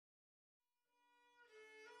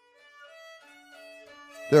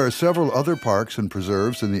There are several other parks and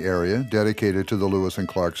preserves in the area dedicated to the Lewis and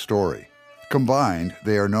Clark story. Combined,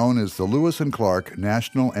 they are known as the Lewis and Clark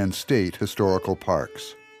National and State Historical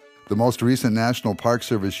Parks. The most recent National Park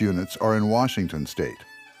Service units are in Washington State.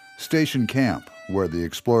 Station Camp, where the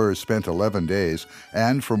explorers spent 11 days,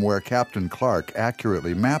 and from where Captain Clark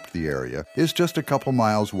accurately mapped the area, is just a couple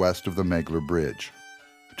miles west of the Megler Bridge.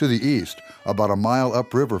 To the east, about a mile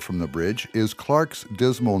upriver from the bridge, is Clark's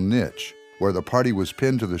Dismal Niche, where the party was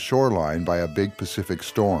pinned to the shoreline by a big Pacific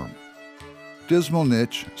storm. Dismal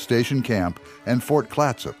Niche, Station Camp, and Fort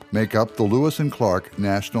Clatsop make up the Lewis and Clark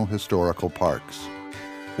National Historical Parks.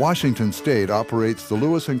 Washington State operates the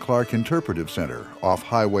Lewis and Clark Interpretive Center off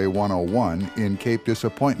Highway 101 in Cape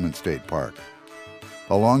Disappointment State Park.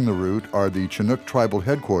 Along the route are the Chinook Tribal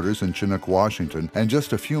Headquarters in Chinook, Washington, and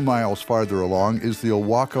just a few miles farther along is the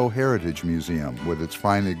Owako Heritage Museum with its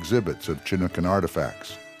fine exhibits of Chinookan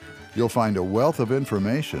artifacts. You'll find a wealth of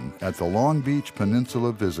information at the Long Beach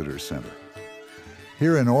Peninsula Visitor Center.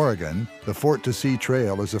 Here in Oregon, the Fort to Sea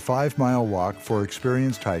Trail is a 5-mile walk for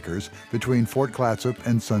experienced hikers between Fort Clatsop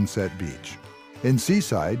and Sunset Beach. In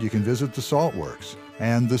Seaside, you can visit the Salt Works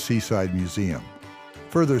and the Seaside Museum.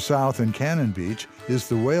 Further south in Cannon Beach is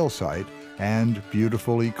the whale site and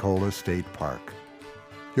beautiful Ecola State Park.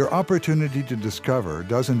 Your opportunity to discover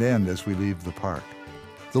doesn't end as we leave the park.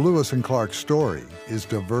 The Lewis and Clark story is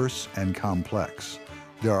diverse and complex.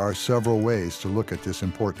 There are several ways to look at this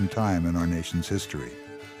important time in our nation's history.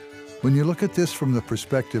 When you look at this from the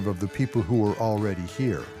perspective of the people who were already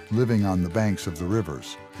here, living on the banks of the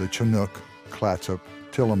rivers, the Chinook, Clatsop,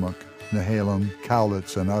 Tillamook, Nehalem,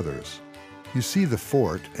 Cowlitz, and others, you see the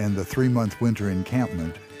fort and the 3-month winter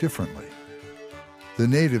encampment differently. The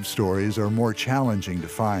native stories are more challenging to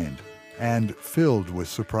find and filled with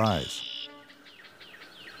surprise.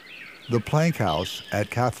 The Plank House at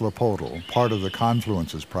Kathlepotl, part of the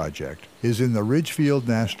Confluences Project, is in the Ridgefield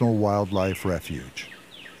National Wildlife Refuge.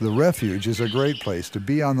 The refuge is a great place to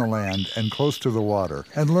be on the land and close to the water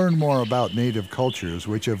and learn more about native cultures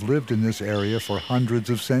which have lived in this area for hundreds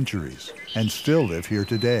of centuries and still live here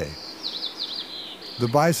today. The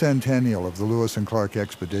bicentennial of the Lewis and Clark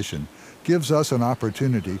expedition gives us an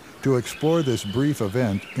opportunity to explore this brief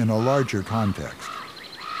event in a larger context.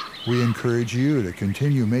 We encourage you to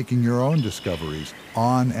continue making your own discoveries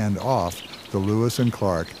on and off the Lewis and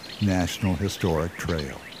Clark National Historic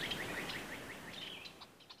Trail.